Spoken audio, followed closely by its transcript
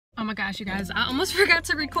Oh my gosh, you guys, I almost forgot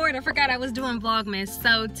to record. I forgot I was doing Vlogmas.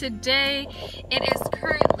 So today it is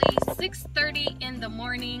currently 6:30 in the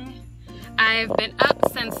morning. I've been up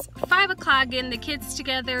since 5 o'clock getting the kids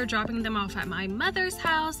together, dropping them off at my mother's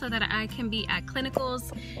house so that I can be at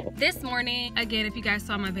clinicals this morning. Again, if you guys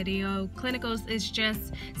saw my video, clinicals is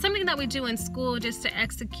just something that we do in school just to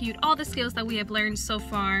execute all the skills that we have learned so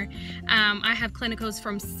far. I have clinicals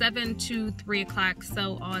from 7 to 3 o'clock,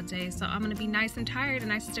 so all day. So I'm gonna be nice and tired,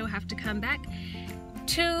 and I still have to come back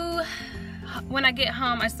to, when I get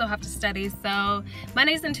home, I still have to study. So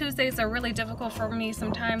Mondays and Tuesdays are really difficult for me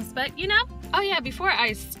sometimes, but you know. Oh yeah, before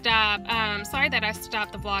I stop, sorry that I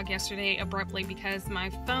stopped the vlog yesterday abruptly because my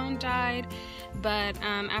phone died. But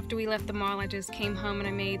after we left the mall, I just came home and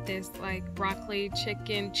I made this like broccoli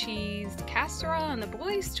chicken cheese casserole, and the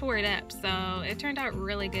boys tore it up. So it turned out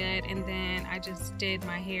really good. And then I just did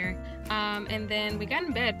my hair. And then we got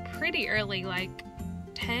in bed pretty early, like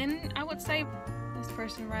 10, I would say. This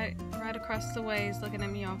person right across the way is looking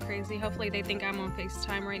at me all crazy. Hopefully they think I'm on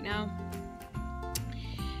FaceTime right now.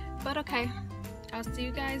 But okay, I'll see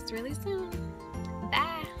you guys really soon.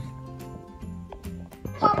 Bye.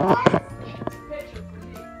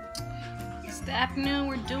 It's the afternoon,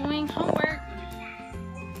 we're doing homework.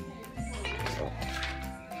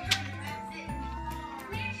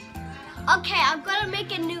 Okay, I'm gonna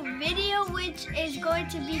make a new video which is going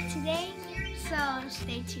to be today, so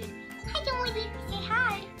stay tuned. Hi, Joey. Say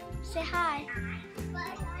hi. Say hi.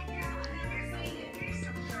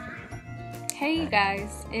 Hey you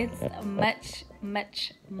guys, it's much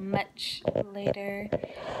later.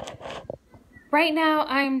 Right now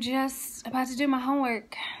I'm just about to do my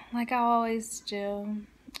homework like I always do.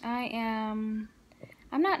 I'm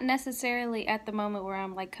not necessarily at the moment where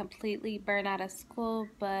I'm like completely burnt out of school,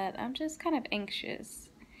 but I'm just kind of anxious.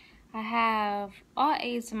 I have all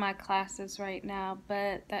A's in my classes right now,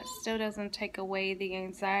 but that still doesn't take away the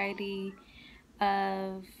anxiety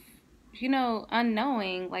of, you know,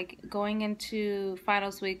 unknowing, like going into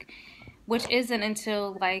finals week, which isn't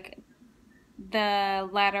until like the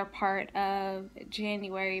latter part of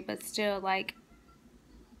January, but still, like,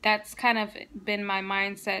 that's kind of been my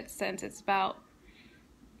mindset since it's about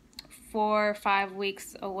 4 or 5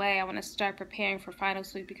 weeks away. I want to start preparing for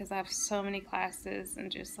finals week because I have so many classes,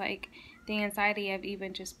 and just like the anxiety of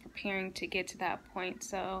even just preparing to get to that point.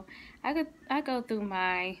 So I go through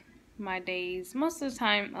my days. Most of the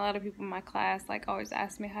time, a lot of people in my class like always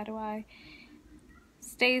ask me, how do I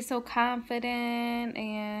stay so confident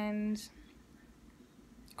and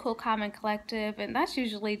cool, calm, and collective? And that's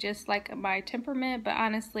usually just like my temperament, but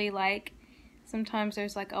honestly, like, sometimes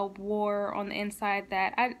there's like a war on the inside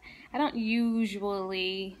that I don't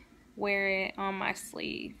usually wear it on my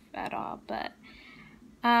sleeve at all, but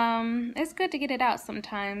it's good to get it out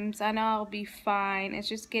sometimes. I know I'll be fine. It's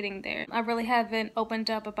just getting there. I really haven't opened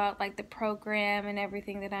up about like the program and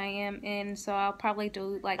everything that I am in, so I'll probably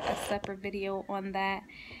do like a separate video on that.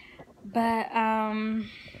 But I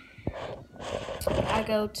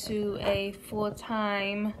go to a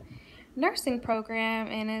full-time nursing program,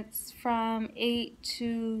 and it's from 8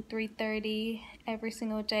 to 3:30 every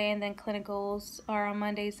single day, and then clinicals are on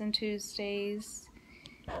Mondays and Tuesdays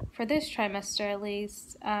for this trimester, at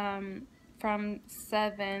least, from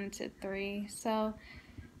 7 to 3. So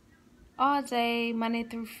all day, Monday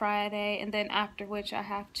through Friday, and then after which I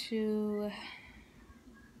have to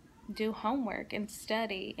do homework and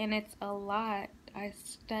study, and it's a lot. I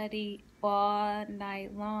study all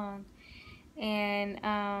night long. And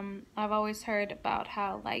I've always heard about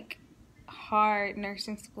how like hard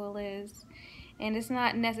nursing school is, and it's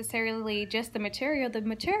not necessarily just the material. The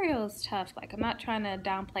material is tough, like I'm not trying to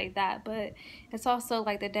downplay that, but it's also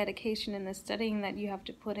like the dedication and the studying that you have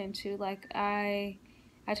to put into. Like I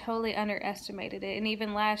totally underestimated it. And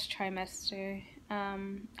even last trimester,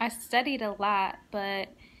 I studied a lot, but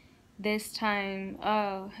this time,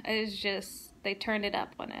 oh, it's just, they turned it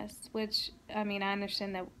up on us, which, I mean, I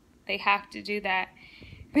understand that they have to do that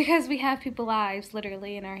because we have people's lives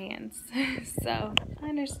literally in our hands. So I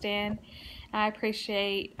understand. I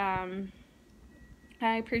appreciate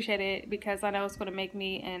it because I know it's going to make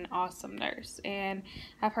me an awesome nurse. And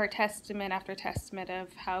I've heard testament after testament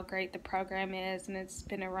of how great the program is, and it's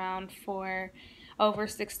been around for over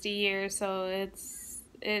 60 years. So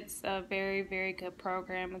it's a very, very good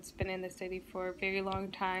program. It's been in the city for a very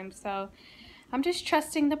long time. So I'm just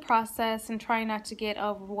trusting the process and trying not to get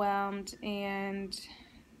overwhelmed and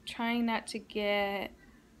trying not to get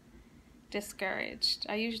discouraged.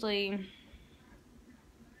 I usually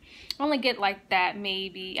only get like that,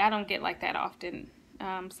 maybe. I don't get like that often.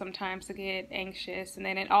 Sometimes I get anxious, and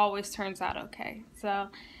then it always turns out okay. So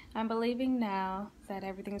I'm believing now that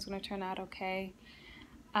everything's going to turn out okay.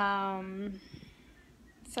 So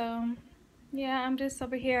yeah, I'm just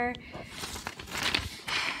over here.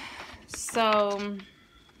 So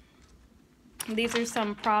these are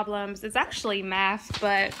some problems. It's actually math,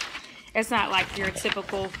 but it's not like your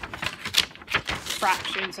typical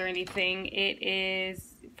fractions or anything. It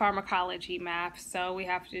is pharmacology math. So we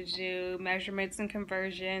have to do measurements and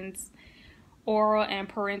conversions, oral and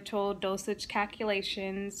parental dosage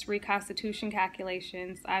calculations, reconstitution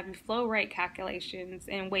calculations, IV flow rate calculations,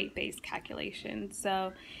 and weight-based calculations.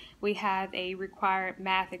 So we have a required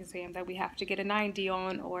math exam that we have to get a 90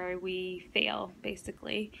 on, or we fail,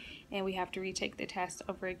 basically, and we have to retake the test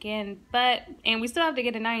over again. And we still have to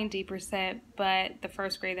get a 90%, but the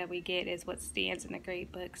first grade that we get is what stands in the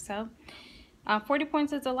grade book. So 40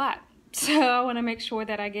 points is a lot. So I want to make sure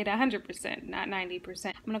that I get 100%, not 90%.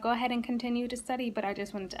 I'm going to go ahead and continue to study, but I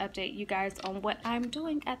just wanted to update you guys on what I'm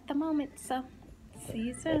doing at the moment. So see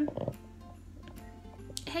you soon.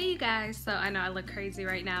 Hey you guys, so I know I look crazy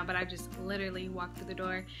right now, but I just literally walked through the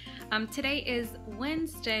door. Today is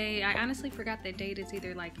Wednesday. I honestly forgot the date. It's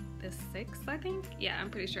either like the 6th, I think. Yeah, I'm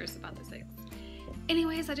pretty sure it's about the 6th.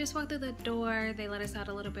 Anyways, I just walked through the door. They let us out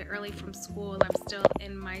a little bit early from school. I'm still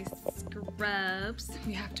in my scrubs.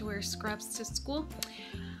 You have to wear scrubs to school.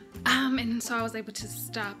 And so I was able to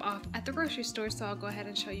stop off at the grocery store. So I'll go ahead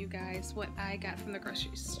and show you guys what I got from the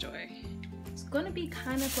grocery store. It's going to be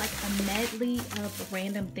kind of like a medley of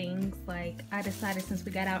random things. Like, I decided since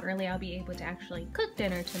we got out early, I'll be able to actually cook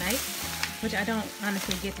dinner tonight, which I don't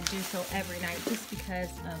honestly get to do so every night just because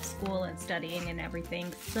of school and studying and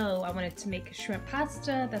everything. So I wanted to make shrimp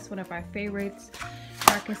pasta. That's one of our favorites.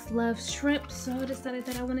 Marcus loves shrimp, so I decided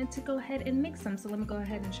that I wanted to go ahead and mix them. So let me go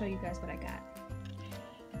ahead and show you guys what I got.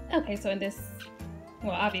 Okay, so in this,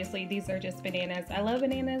 well, obviously these are just bananas. I love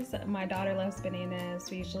bananas. My daughter loves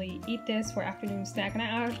bananas. We usually eat this for afternoon snack, and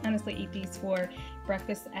I honestly eat these for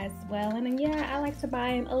breakfast as well. And then yeah, I like to buy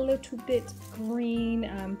them a little bit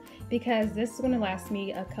green because this is going to last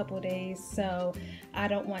me a couple days, so I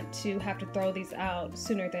don't want to have to throw these out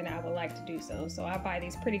sooner than I would like to do so. So I buy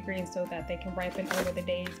these pretty green so that they can ripen over the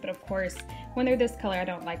days. But of course, when they're this color, I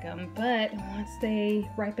don't like them. But once they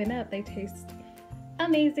ripen up, they taste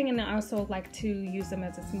amazing. And I also like to use them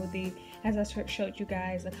as a smoothie, as I showed you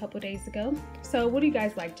guys a couple days ago. So what do you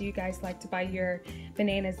guys like? Do you guys like to buy your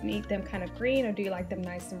bananas and eat them kind of green, or do you like them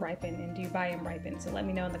nice and ripened, and do you buy them ripened? So let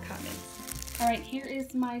me know in the comments. All right, here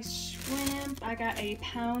is my shrimp. I got a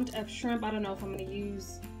pound of shrimp. I don't know if I'm going to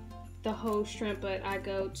use the whole shrimp, but I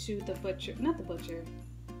go to the butcher, not the butcher,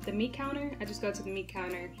 the meat counter. I just go to the meat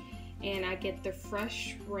counter and I get the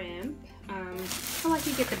fresh shrimp. I like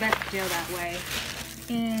to get the best deal that way.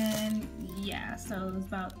 And yeah, so it was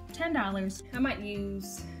about $10. I might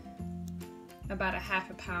use about a half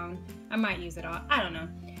a pound. I might use it all. I don't know.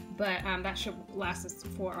 But that should last us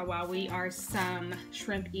for a while. We are some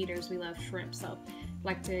shrimp eaters. We love shrimp, so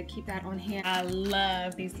like to keep that on hand. I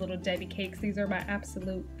love these little Debbie cakes. These are my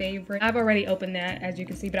absolute favorite. I've already opened that, as you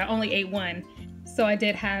can see, but I only ate one. So I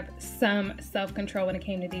did have some self-control when it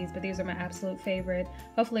came to these, but these are my absolute favorite.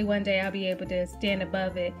 Hopefully one day I'll be able to stand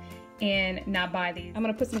above it and not buy these. I'm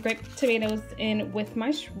gonna put some grape tomatoes in with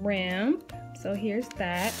my shrimp. So here's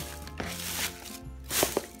that.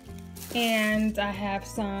 And I have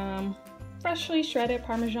some freshly shredded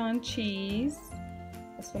Parmesan cheese.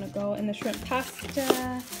 That's gonna go in the shrimp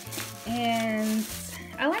pasta. And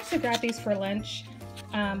I like to grab these for lunch.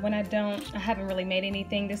 When I haven't really made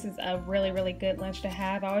anything, this is a really, really good lunch to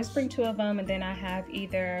have. I always bring 2 of them, and then I have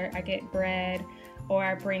I get bread, or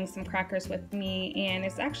I bring some crackers with me, and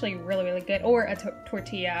it's actually really, really good. Or a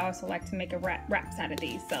tortilla. I also like to make a wraps out of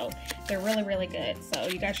these, so they're really, really good. So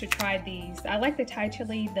you guys should try these. I like the Thai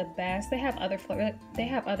chili the best. They have other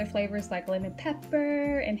flavors like lemon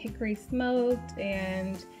pepper and hickory smoked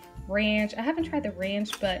and ranch. I haven't tried the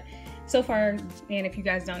ranch, but so far, and if you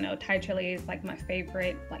guys don't know, Thai chili is like my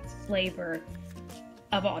favorite flavor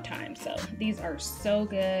of all time. So these are so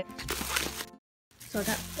good. So I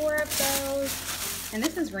got 4 of those. And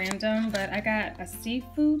this is random, but I got a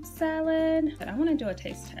seafood salad. But I want to do a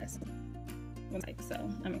taste test. So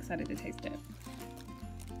I'm excited to taste it.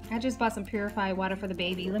 I just bought some purified water for the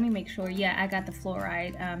baby. Let me make sure. Yeah, I got the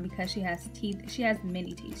fluoride because she has teeth. She has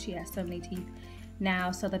many teeth. She has so many teeth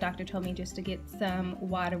now. So the doctor told me just to get some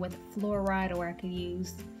water with fluoride, or I could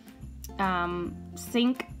use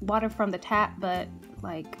sink water from the tap, but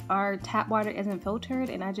like our tap water isn't filtered,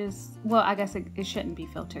 and I guess it shouldn't be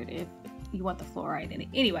filtered if you want the fluoride in it.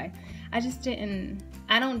 Anyway, I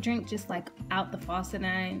don't drink just like out the faucet,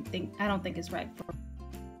 and I don't think it's right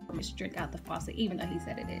for me to drink out the faucet, even though he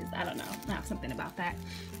said it is. I don't know. I have something about that.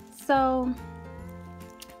 So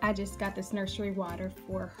I just got this nursery water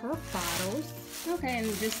for her bottles. Okay, and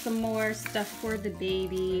just some more stuff for the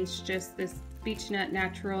babies. Just this Beech Nut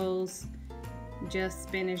Naturals, just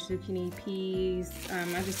spinach, zucchini, peas. I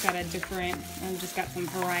just got some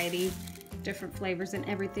variety, different flavors and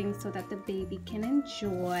everything so that the baby can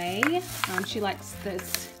enjoy. She likes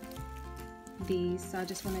these, so I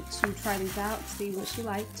just wanted to try these out, see what she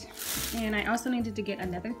liked. And I also needed to get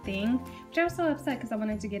another thing, which I was so upset because I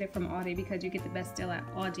wanted to get it from Aldi because you get the best deal at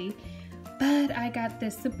Aldi. But I got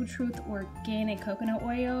this Simple Truth organic coconut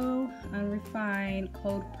oil, unrefined,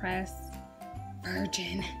 cold pressed,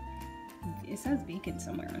 virgin. It says vegan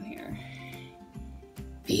somewhere on here.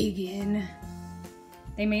 Vegan.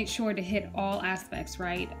 They made sure to hit all aspects,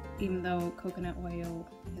 right? Even though coconut oil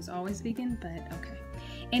is always vegan, but okay.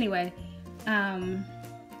 Anyway, I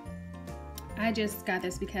just got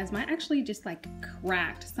this because mine actually just like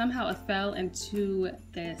cracked. Somehow it fell into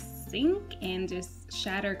the sink and just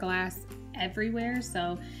shattered glass everywhere.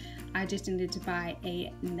 So I just needed to buy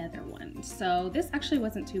another one. So this actually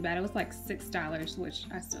wasn't too bad. It was like $6, which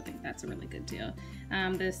I still think that's a really good deal.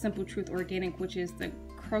 The Simple Truth Organic, which is the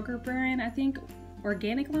Kroger brand, I think,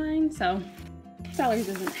 organic line. So $6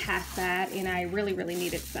 isn't half bad, and I really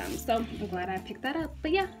needed some. So I'm glad I picked that up.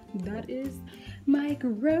 But yeah, that is my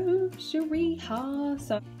grocery haul.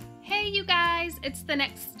 So hey you guys, it's the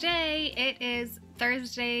next day. It is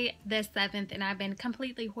Thursday the 7th, and I've been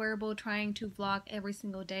completely horrible trying to vlog every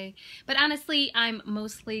single day. But honestly, I'm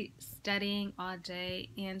mostly studying all day,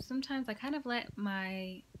 and sometimes I kind of let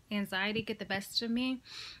my anxiety get the best of me,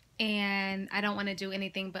 and I don't want to do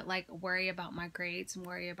anything but like worry about my grades and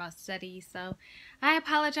worry about study. So I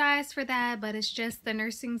apologize for that, but it's just the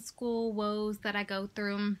nursing school woes that I go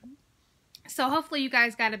through. So hopefully you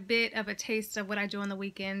guys got a bit of a taste of what I do on the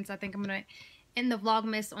weekends. I think I'm going to end the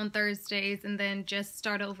Vlogmas on Thursdays and then just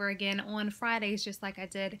start over again on Fridays, just like I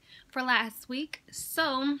did for last week.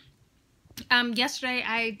 So yesterday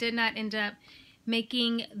I did not end up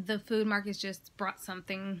making the food. Marcus just brought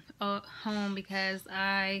something home because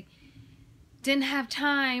I didn't have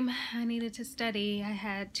time. I needed to study. I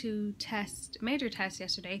had 2 major tests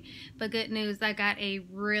yesterday, but good news, I got a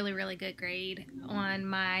really good grade on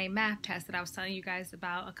my math test that I was telling you guys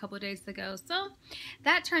about a couple of days ago. So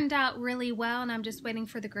that turned out really well, and I'm just waiting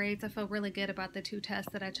for the grades. I feel really good about the 2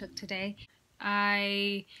 tests that I took today.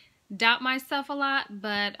 I doubt myself a lot,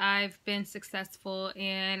 but I've been successful,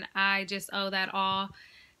 and I just owe that all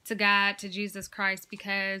to God, to Jesus Christ,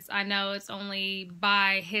 because I know it's only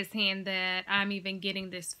by His hand that I'm even getting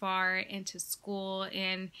this far into school,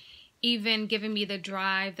 and even giving me the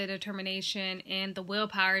drive, the determination, and the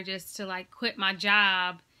willpower just to like quit my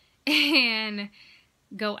job and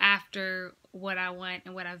go after what I want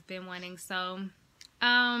and what I've been wanting. So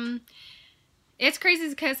it's crazy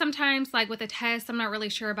because sometimes, like with a test, I'm not really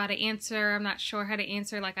sure about an answer. I'm not sure how to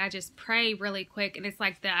answer. Like I just pray really quick, and it's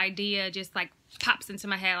like the idea just like pops into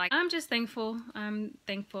my head. Like I'm just thankful. I'm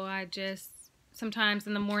thankful. I just sometimes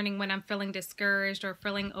in the morning when I'm feeling discouraged or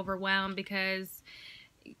feeling overwhelmed, because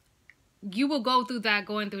you will go through that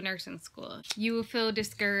going through nursing school. You will feel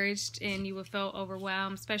discouraged and you will feel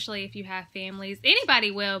overwhelmed, especially if you have families. Anybody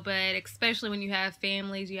will, but especially when you have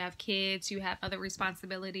families, you have kids, you have other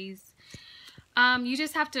responsibilities. You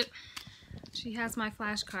just have to, she has my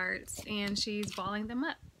flashcards and she's balling them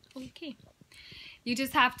up. Okay. You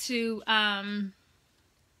just have to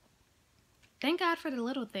thank God for the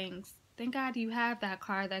little things. Thank God you have that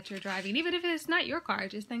car that you're driving. Even if it's not your car,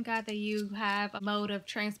 just thank God that you have a mode of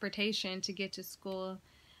transportation to get to school.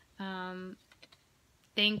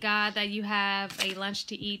 Thank God that you have a lunch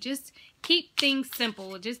to eat. Just keep things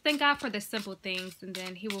simple. Just thank God for the simple things, and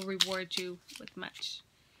then He will reward you with much.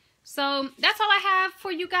 So that's all I have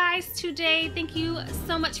for you guys today. Thank you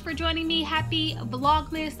so much for joining me. Happy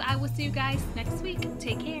Vlogmas. I will see you guys next week.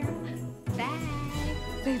 Take care. Bye.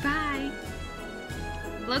 Say bye.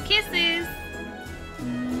 Blow kisses.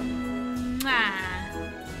 Mwah.